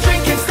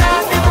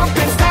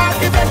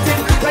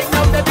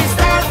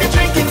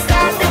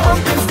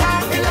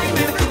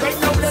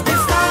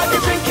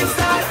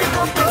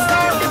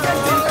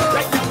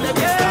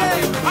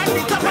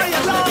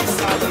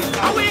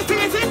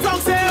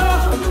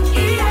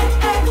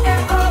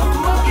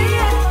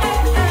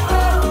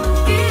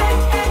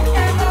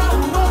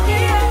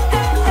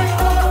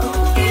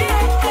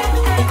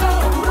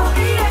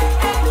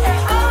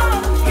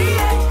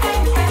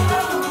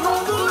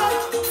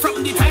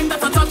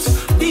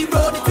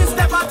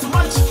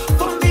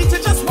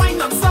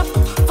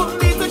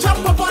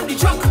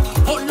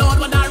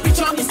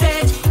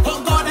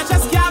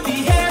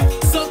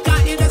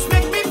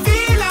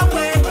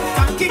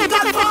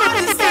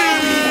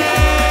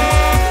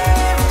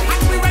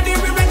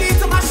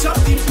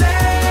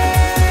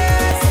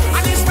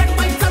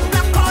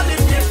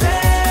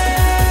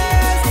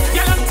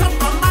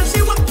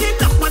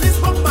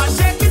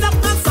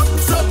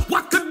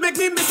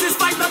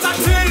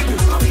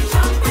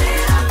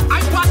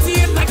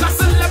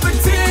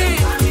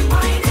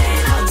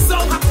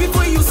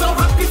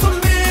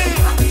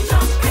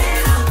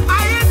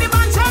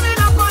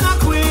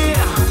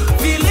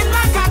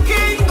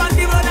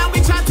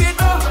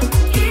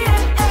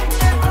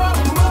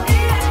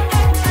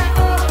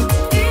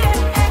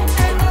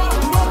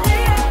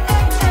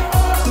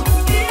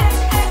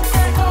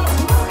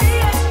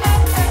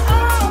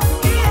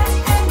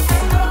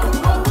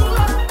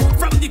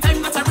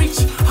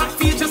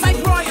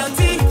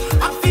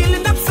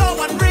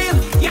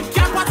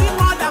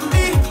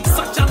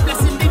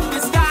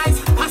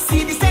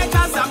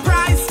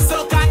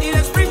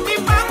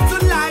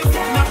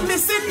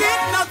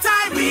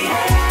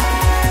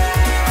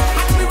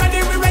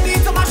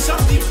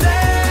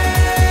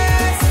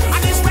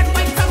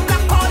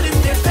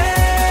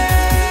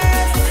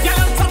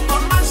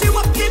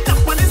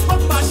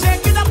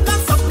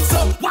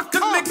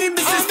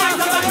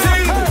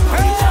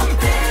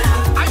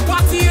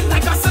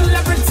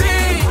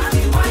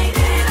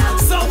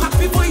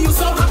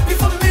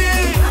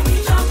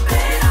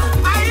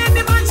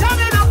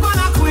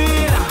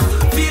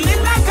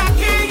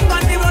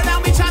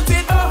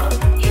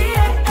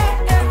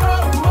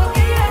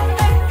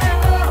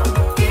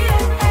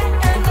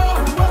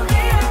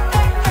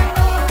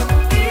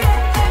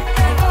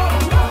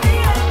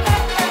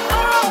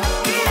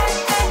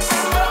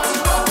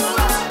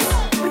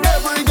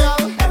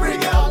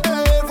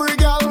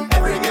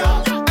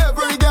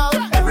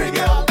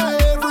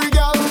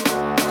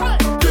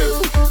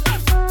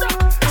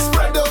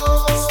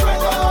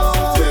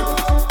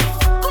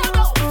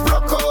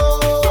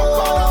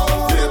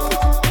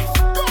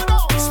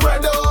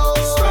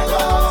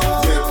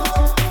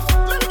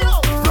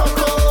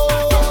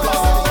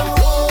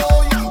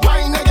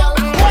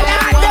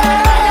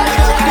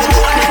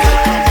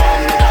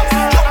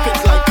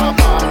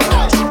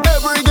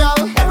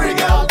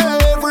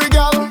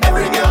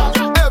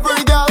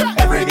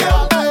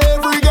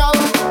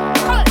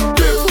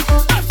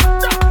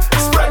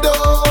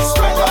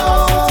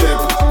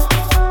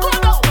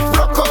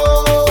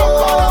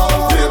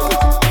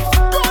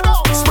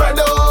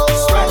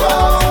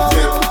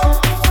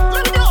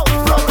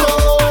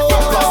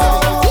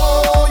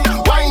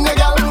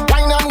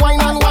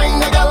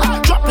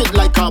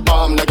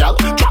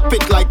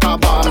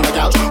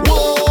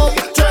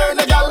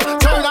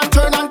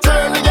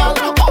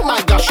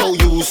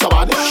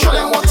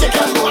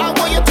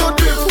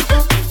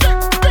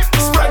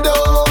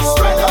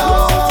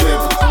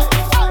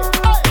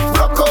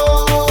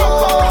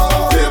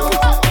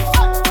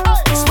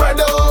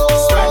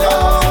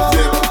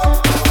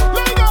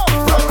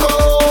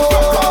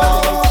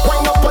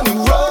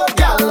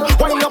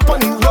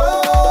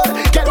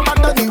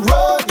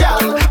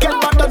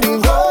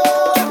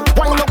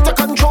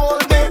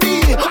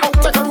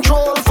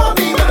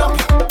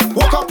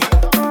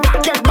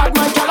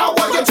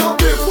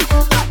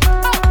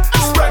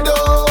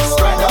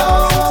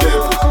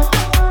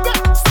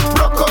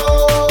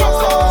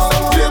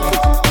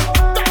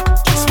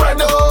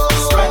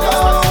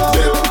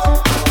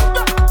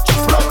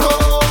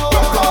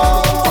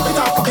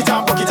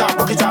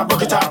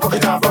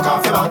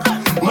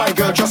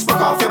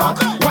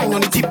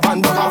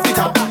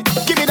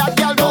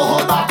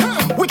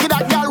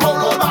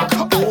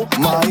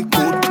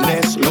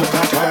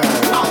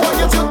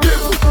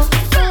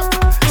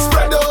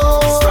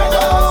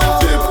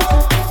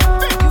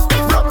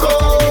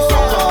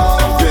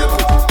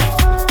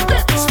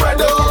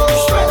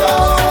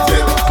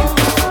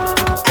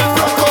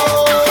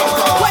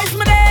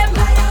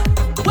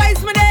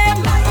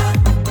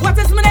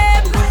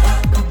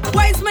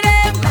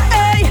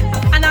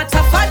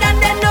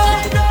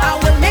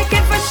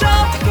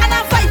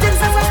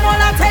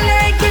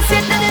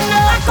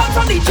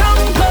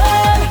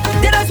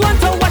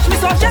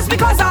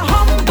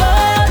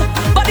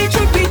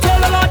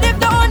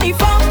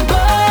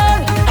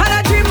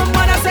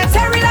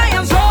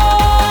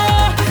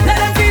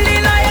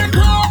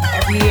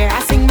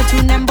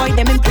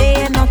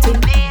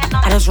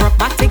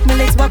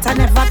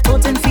never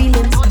taught in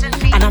feelings.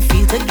 And I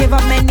feel to give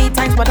up many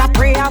times, but I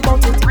pray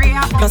about it.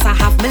 Plus I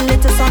have my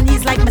little son,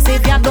 he's like my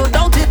savior, no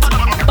doubt it.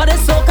 But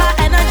it's soca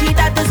energy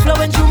that is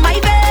flowing through my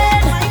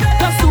veins.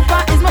 Plus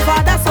Super is my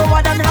father, so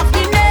I don't have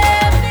to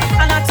name.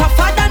 And I'm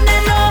tougher than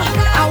they know,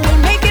 I will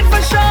make it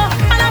for sure.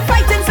 And I'm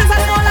fighting since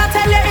I'm small, I'll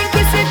tell you in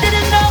case you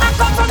didn't know. I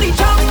come from the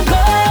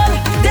jungle,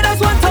 they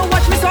just want to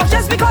watch me soft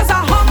just because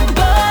I'm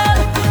humble.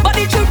 But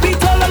the truth be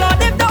told,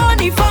 Lord, if the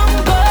only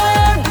fumble.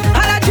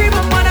 And I dream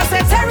of mother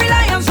said, Terry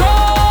Lions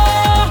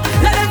roar.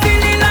 Let them feel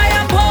the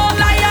lion, born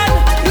lion,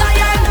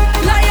 lion,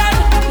 lion,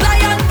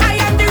 lion. I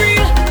am the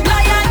real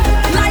lion,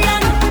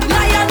 lion,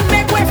 lion.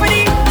 Make way for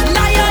the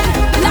lion,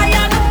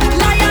 lion,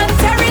 lion.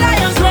 Terry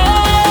Lions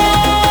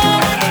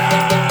roar.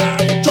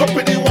 Jump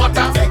in the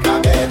water,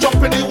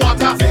 jump in the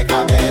water,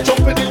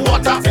 jump in the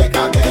water,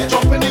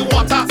 jump in the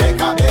water.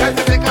 Had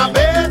to take a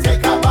bed,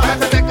 had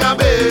to take a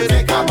bed,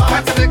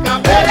 had to take a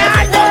bed.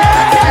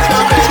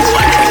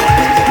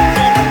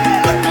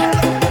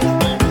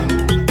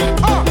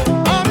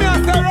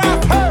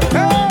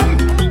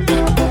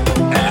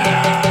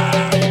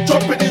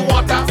 Jump in the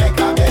water,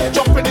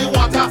 jump in the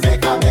water,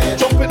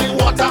 jump in the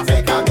water,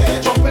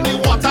 jump in the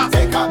water.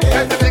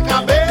 Had to take a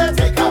bed,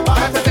 had to take a bed,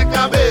 had to take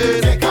a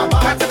bed,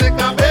 had to take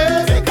a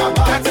bed.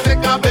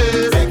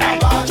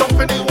 Jump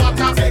in the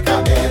water,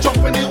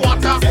 jump in the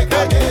water,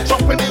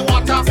 jump in the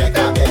water,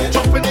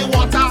 jump in the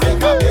water.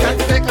 Had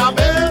to take a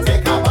bed,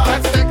 had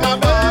to take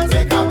a bed,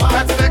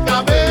 had to take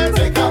a bed,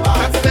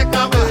 had to take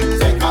a bed.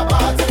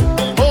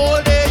 All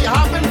day you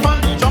having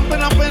fun,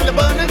 jumping up in the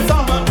burning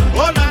sun.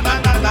 Oh na na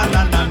na na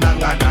na na na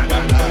na na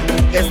na.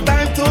 It's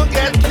time to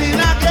get clean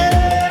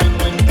again.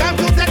 Time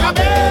to take a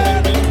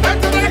bed, time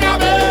to take a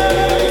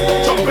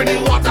bed. Jump in the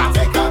water,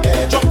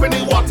 jump in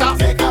the water,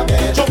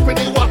 jump in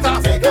the water,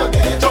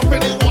 jump in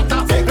the water.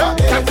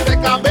 Time to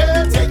take a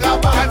bed, take a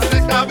bath, time to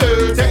take a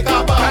bed, take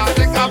a bath,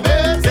 take a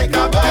bed, take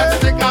a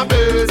bath, take a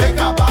bed, take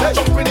a bath.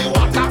 Jump in the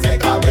water,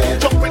 take a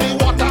bed, jump in the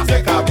water,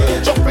 take a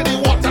bed, jump in the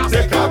water,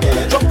 take a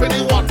bed, jump in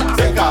the water,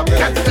 take a bed.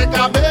 Time to take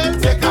a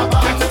bed, take a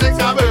bath, time to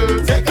take a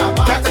bed, take a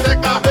bath, time to take a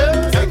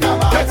bed, take a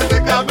bath, time to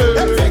take a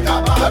bed, take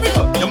a bath. Let me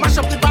go. You mash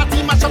up the party,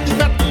 mash up the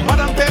fete.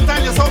 Modern paint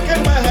and you're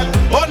soaking my head.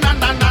 Oh na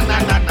na na na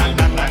na na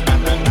na na na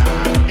na na.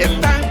 It's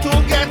time to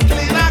get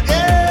clean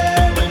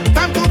again.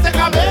 Time to take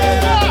a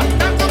bed,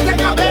 time to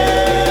take a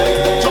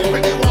bed. Jump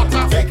in the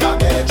water, take a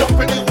bed, jump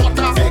in the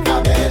water, take a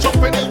bed,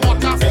 jump in the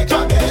water,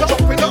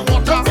 jump in the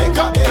water, take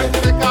a bed,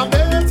 take a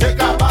bed,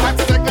 take a bath,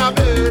 take a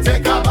bed,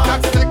 take a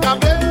bath, take a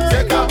bed,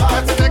 take a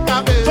bath, take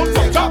a bed.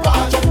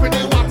 Jump in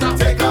the water,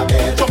 take a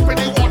bed, jump in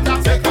the water,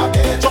 take a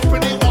bed, jump in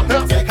the water,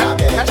 take a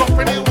bed, jump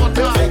in the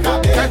water, take a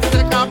bed,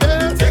 take a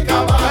bed, take a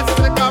bath,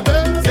 take a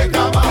bed, take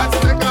a bath,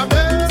 take a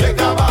bed, take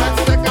a bath,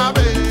 take a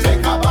bed,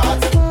 take a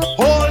bath.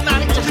 Whole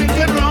night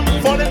drinking rum,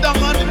 falling down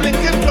on the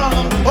blinking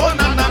drum. Oh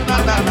na na na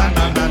na na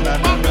na na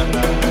na na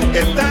na.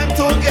 It's time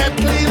to get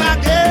clean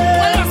again.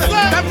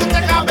 Time to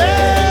take a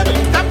bed,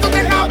 time to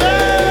take a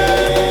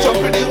bed.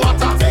 Jump in the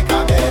water, take a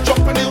bed,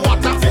 jump in the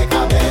water, take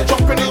a bed,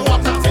 jump in the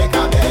water, take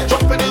a bed,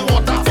 jump in the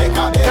water, take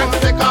a bed. Time to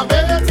take a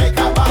bed, take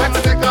a bath, time to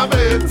take a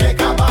bed,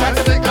 take a bath, time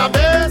to take a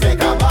bed,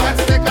 take a bath, time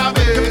to take a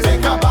bed,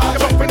 take a bath.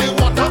 Jump in the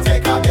water,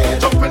 take a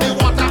bed, jump in the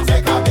water,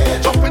 take a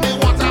bed, jump in the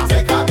water,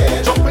 take a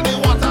bed, jump in the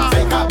water,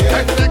 take a bed.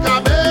 Time to take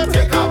a bed,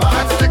 take a bath,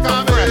 time to take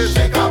a bed,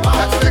 take a bath,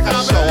 time to take a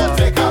bed,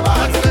 take a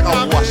bath, time to take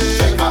a bed,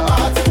 take a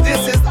bath.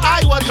 This is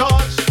Iowa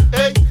George.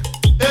 Hey,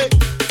 hey,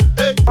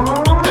 hey,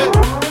 hey,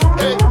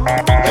 hey, hey,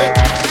 hey,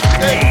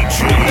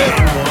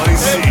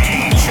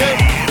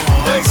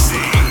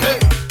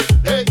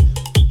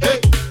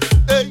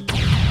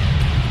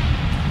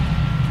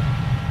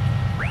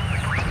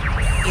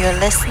 You're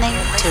listening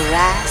to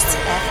Raz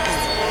FM.